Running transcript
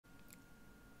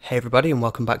Hey everybody, and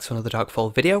welcome back to another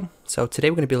Darkfall video. So today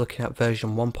we're going to be looking at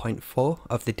version 1.4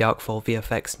 of the Darkfall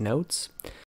VFX Nodes.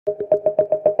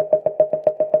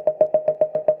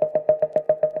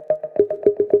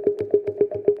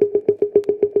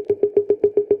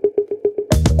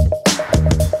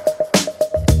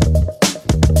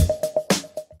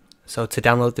 So to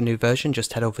download the new version,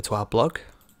 just head over to our blog,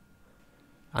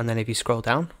 and then if you scroll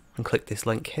down and click this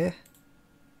link here,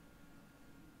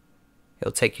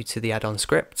 it'll take you to the add-on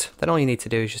script. Then all you need to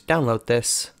do is just download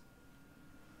this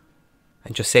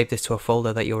and just save this to a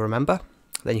folder that you'll remember.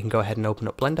 Then you can go ahead and open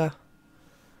up Blender.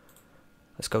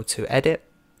 Let's go to Edit,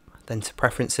 then to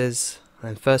Preferences, and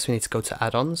then first we need to go to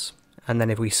Add-ons, and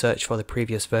then if we search for the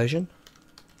previous version,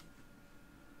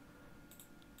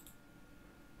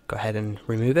 go ahead and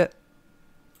remove it.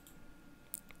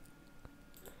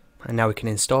 And now we can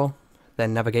install.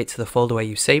 Then navigate to the folder where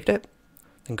you saved it,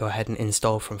 then go ahead and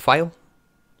install from File.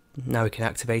 Now we can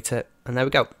activate it, and there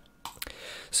we go.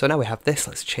 So now we have this.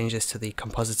 Let's change this to the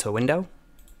compositor window.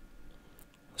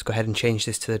 Let's go ahead and change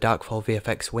this to the Darkfall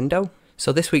VFX window.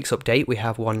 So this week's update, we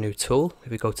have one new tool.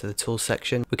 If we go to the tools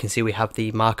section, we can see we have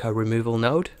the marker removal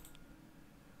node.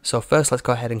 So first let's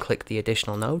go ahead and click the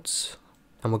additional nodes,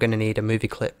 and we're going to need a movie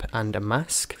clip and a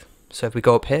mask. So if we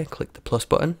go up here, click the plus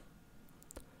button,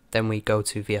 then we go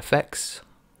to VFX,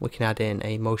 we can add in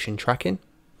a motion tracking.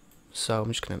 So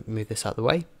I'm just going to move this out of the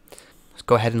way. Let's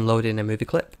go ahead and load in a movie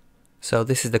clip. So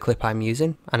this is the clip I'm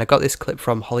using, and I got this clip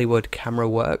from Hollywood Camera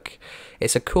Work.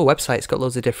 It's a cool website. It's got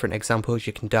loads of different examples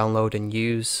you can download and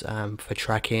use for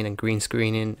tracking and green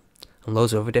screening and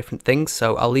loads of other different things.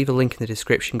 So I'll leave a link in the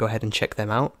description, go ahead and check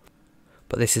them out.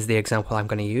 But this is the example I'm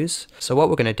going to use. So what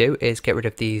we're going to do is get rid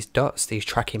of these dots, these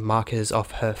tracking markers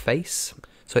off her face.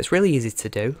 So it's really easy to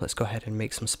do. Let's go ahead and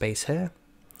make some space here.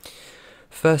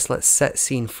 First, let's set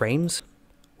scene frames,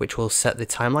 which will set the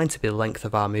timeline to be the length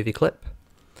of our movie clip.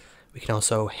 We can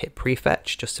also hit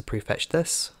prefetch just to prefetch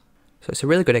this. So it's a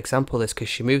really good example of this because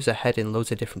she moves her head in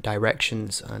loads of different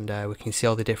directions, and we can see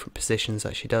all the different positions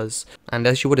that she does. And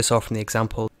as you would have saw from the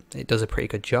example, it does a pretty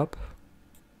good job.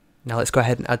 Now let's go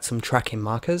ahead and add some tracking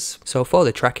markers. So for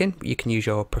the tracking, you can use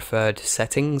your preferred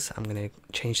settings. I'm going to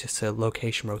change this to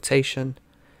location rotation,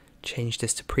 change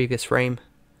this to previous frame,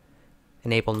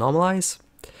 enable normalize.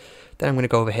 Then I'm going to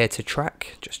go over here to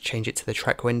track, just change it to the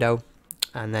track window,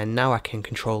 and then now I can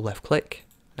control left click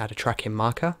and add a tracking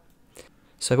marker.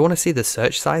 So if I want to see the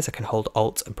search size, I can hold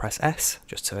Alt and press S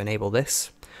just to enable this,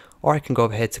 or I can go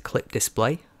over here to clip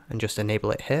display and just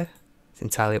enable it here. It's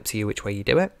entirely up to you which way you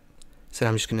do it. So now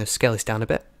I'm just going to scale this down a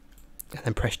bit and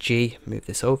then press G, move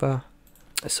this over.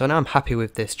 So now I'm happy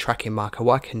with this tracking marker.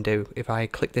 What I can do, if I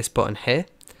click this button here,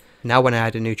 now when I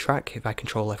add a new track, if I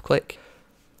control left click,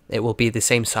 it will be the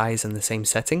same size and the same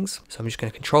settings. So I'm just going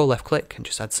to control left click and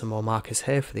just add some more markers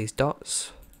here for these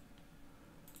dots,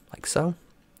 like so.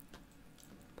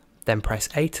 Then press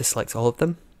A to select all of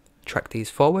them, track these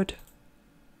forward.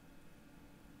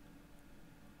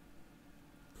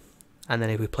 And then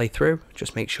if we play through,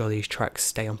 just make sure these tracks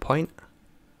stay on point.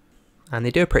 And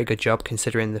they do a pretty good job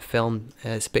considering the film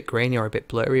is a bit grainy or a bit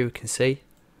blurry, we can see.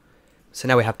 So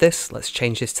now we have this. Let's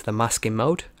change this to the masking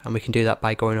mode, and we can do that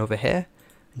by going over here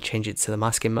and change it to the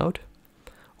masking mode,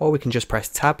 or we can just press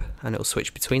tab and it'll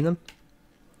switch between them.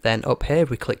 Then up here, if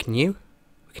we click new,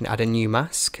 we can add a new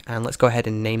mask, and let's go ahead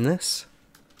and name this.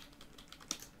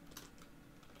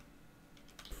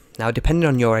 Now depending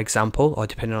on your example, or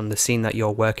depending on the scene that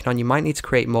you're working on, you might need to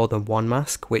create more than one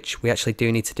mask, which we actually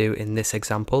do need to do in this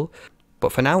example.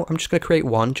 But for now, I'm just going to create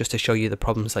one just to show you the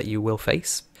problems that you will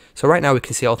face. So right now we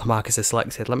can see all the markers are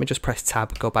selected. Let me just press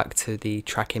tab, go back to the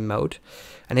tracking mode.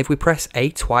 And if we press A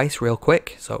twice real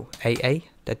quick, so AA,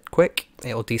 dead quick,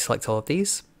 it will deselect all of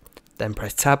these. Then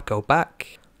press tab, go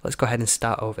back. Let's go ahead and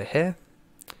start over here.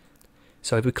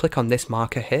 So if we click on this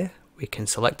marker here, we can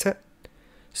select it.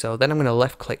 So then I'm going to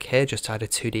left click here just to add a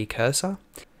 2D cursor.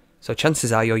 So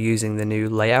chances are you're using the new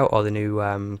layout or the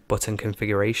new button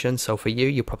configuration. So for you,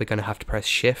 you're probably going to have to press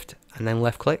shift and then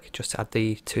left click just to add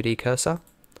the 2D cursor.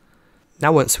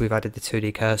 Now once we've added the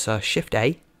 2D cursor, shift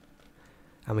A,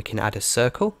 and we can add a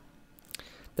circle.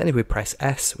 Then if we press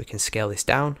S, we can scale this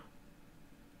down.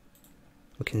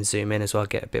 We can zoom in as well,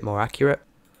 get a bit more accurate.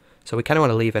 So we kind of want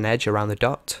to leave an edge around the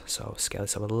dot, so scale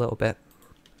this up a little bit.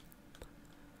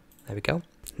 There we go.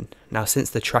 Now since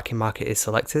the tracking marker is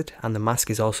selected and the mask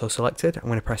is also selected, I'm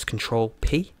going to press Ctrl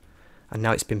P, and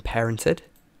now it's been parented,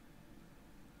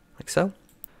 like so.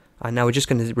 And now we're just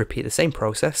going to repeat the same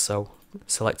process, so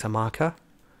select a marker,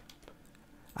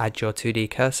 add your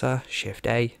 2D cursor, shift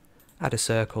A, add a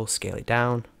circle, scale it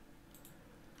down,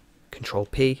 Ctrl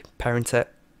P, parent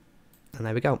it, and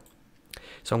there we go.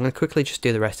 So I'm going to quickly just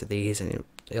do the rest of these, and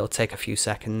it'll take a few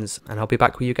seconds, and I'll be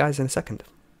back with you guys in a second.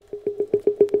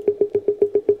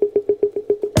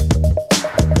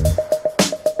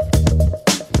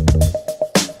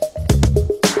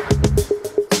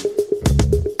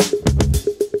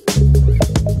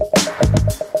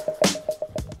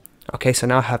 Okay, so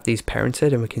now I have these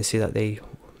parented and we can see that they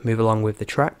move along with the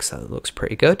tracks. That looks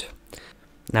pretty good.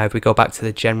 Now if we go back to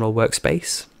the general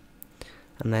workspace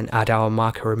and then add our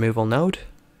marker removal node,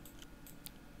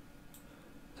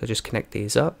 so just connect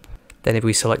these up. Then if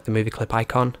we select the movie clip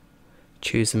icon,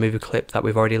 choose the movie clip that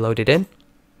we've already loaded in,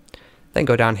 then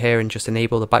go down here and just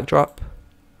enable the backdrop.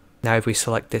 Now if we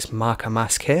select this marker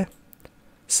mask here,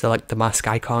 select the mask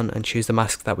icon and choose the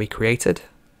mask that we created,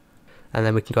 and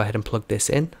then we can go ahead and plug this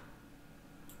in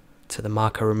to the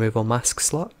marker removal mask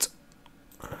slot,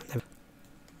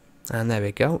 and there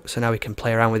we go. So now we can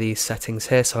play around with these settings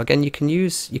here. So again, you can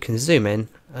zoom in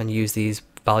and use these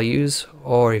values,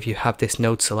 or if you have this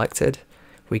node selected,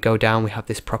 if we go down, we have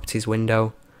this properties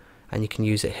window and you can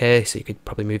use it here. So you could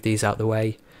probably move these out of the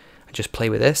way and just play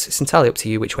with this. It's entirely up to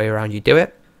you which way around you do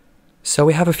it. So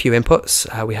we have a few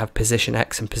inputs. We have position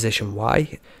X and position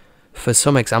Y. For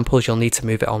some examples, you'll need to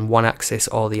move it on one axis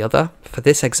or the other. For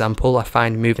this example, I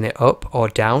find moving it up or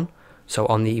down, so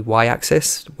on the Y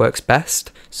axis, works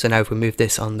best. So now if we move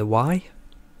this on the Y,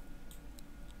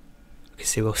 you can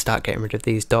see we'll start getting rid of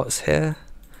these dots here.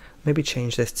 Maybe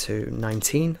change this to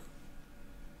 19,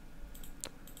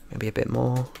 maybe a bit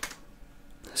more.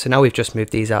 So now we've just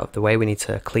moved these out of the way, we need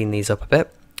to clean these up a bit.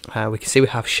 We can see we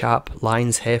have sharp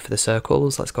lines here for the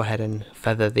circles. Let's go ahead and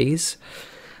feather these.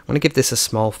 I'm going to give this a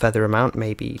small feather amount,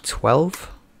 maybe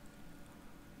 12.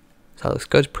 So that looks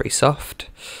good, pretty soft.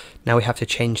 Now we have to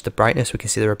change the brightness. We can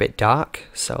see they're a bit dark,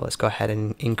 so let's go ahead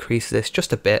and increase this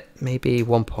just a bit, maybe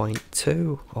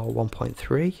 1.2 or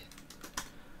 1.3.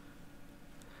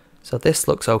 So this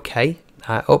looks okay.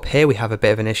 Up here we have a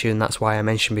bit of an issue, and that's why I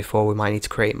mentioned before we might need to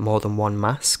create more than one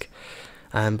mask.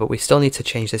 But we still need to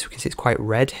change this. We can see it's quite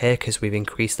red here because we've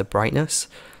increased the brightness.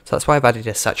 So that's why I've added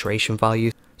a saturation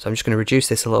value. So I'm just going to reduce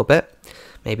this a little bit,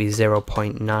 maybe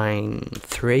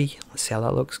 0.93. Let's see how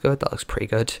that looks good. That looks pretty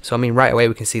good. So I mean, right away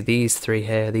we can see these three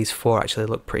here, these four actually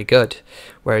look pretty good.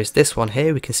 Whereas this one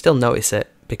here, we can still notice it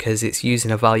because it's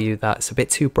using a value that's a bit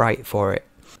too bright for it.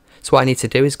 So what I need to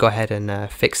do is go ahead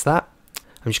and fix that.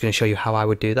 I'm just going to show you how I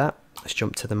would do that. Let's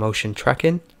jump to the motion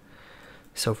tracking.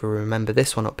 So if we remember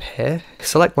this one up here,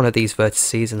 select one of these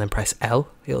vertices and then press L.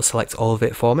 It'll select all of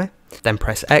it for me. Then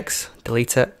press X,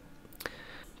 delete it.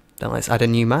 Then let's add a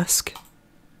new mask.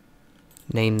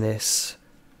 Name this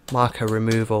marker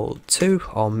removal 2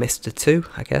 or Mr. 2,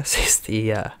 I guess is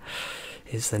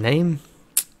the name.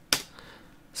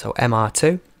 So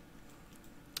MR2.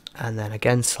 And then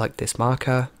again select this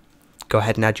marker. Go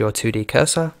ahead and add your 2D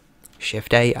cursor.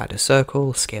 Shift A, add a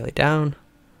circle, scale it down.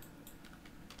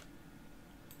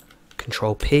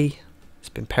 Control P, it's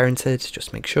been parented,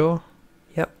 just make sure.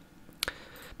 Yep.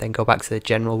 Then go back to the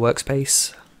general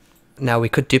workspace. Now we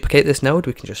could duplicate this node,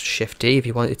 we can just Shift D if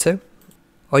you wanted to.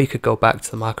 Or you could go back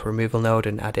to the marker removal node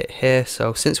and add it here.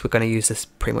 So since we're going to use this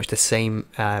pretty much the same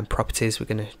properties, we're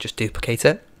going to just duplicate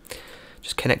it.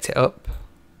 Just connect it up.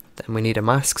 Then we need a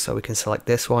mask, so we can select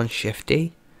this one, Shift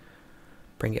D.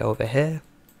 Bring it over here.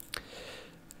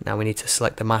 Now we need to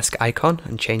select the mask icon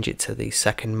and change it to the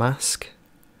second mask.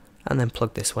 And then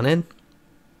plug this one in.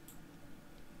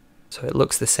 So it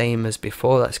looks the same as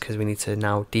before. That's because we need to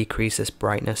now decrease this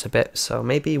brightness a bit. So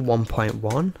maybe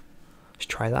 1.1. Let's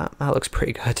try that. That looks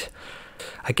pretty good.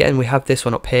 Again, we have this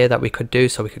one up here that we could do.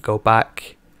 So we could go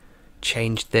back,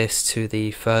 change this to the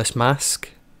first mask,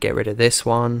 get rid of this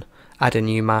one, add a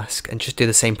new mask, and just do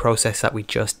the same process that we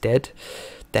just did.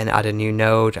 Then add a new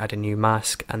node, add a new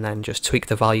mask, and then just tweak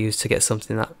the values to get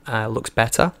something that looks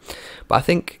better. But I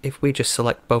think if we just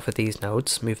select both of these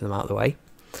nodes, move them out of the way,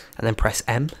 and then press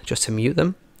M just to mute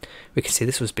them, we can see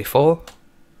this was before,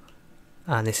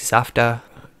 and this is after,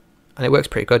 and it works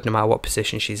pretty good no matter what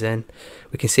position she's in.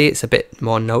 We can see it's a bit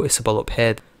more noticeable up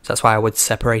here, so that's why I would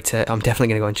separate it. I'm definitely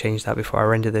going to go and change that before I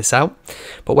render this out.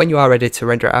 But when you are ready to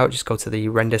render it out, just go to the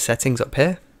render settings up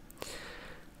here.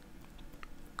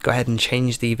 Go ahead and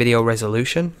change the video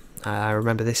resolution.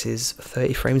 Remember this is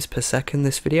 30 frames per second,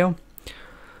 this video.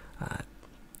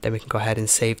 Then we can go ahead and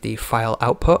save the file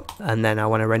output, and then I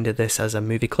want to render this as a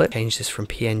movie clip. Change this from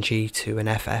PNG to an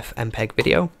FFmpeg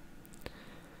video.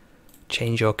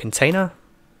 Change your container,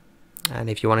 and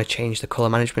if you want to change the color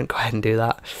management, go ahead and do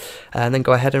that, and then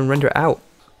go ahead and render it out.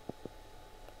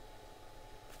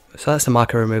 So that's the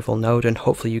marker removal node, and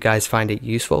hopefully you guys find it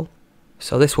useful.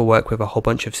 So this will work with a whole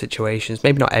bunch of situations,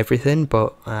 maybe not everything,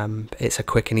 but it's a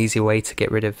quick and easy way to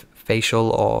get rid of facial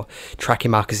or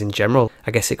tracking markers in general.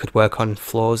 I guess it could work on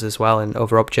floors as well and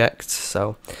other objects,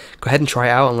 so go ahead and try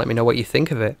it out and let me know what you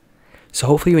think of it. So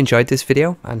hopefully you enjoyed this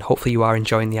video, and hopefully you are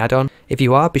enjoying the add-on. If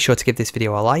you are, be sure to give this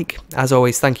video a like. As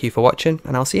always, thank you for watching,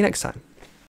 and I'll see you next time.